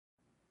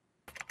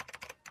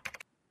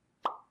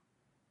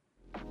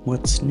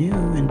What's new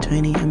in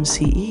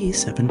TinyMCE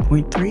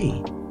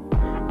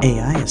 7.3?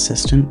 AI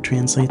Assistant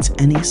translates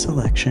any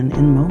selection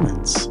in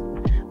moments.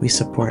 We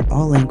support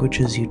all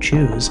languages you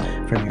choose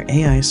from your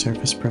AI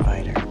service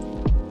provider.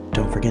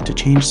 Don't forget to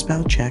change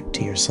spell check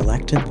to your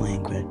selected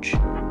language.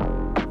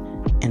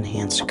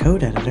 Enhanced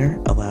Code Editor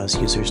allows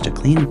users to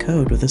clean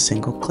code with a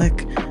single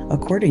click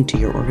according to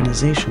your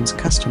organization's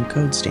custom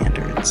code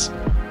standards.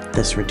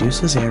 This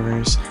reduces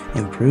errors,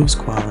 improves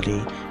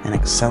quality, and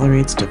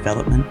accelerates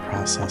development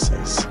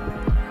processes.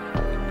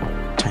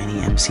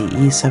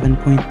 TinyMCE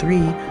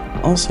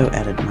 7.3 also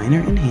added minor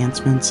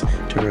enhancements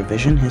to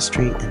revision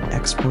history and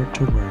export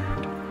to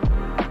Word.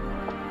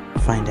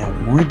 Find out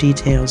more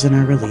details in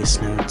our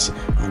release notes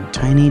on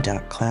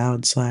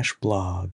tiny.cloud/blog.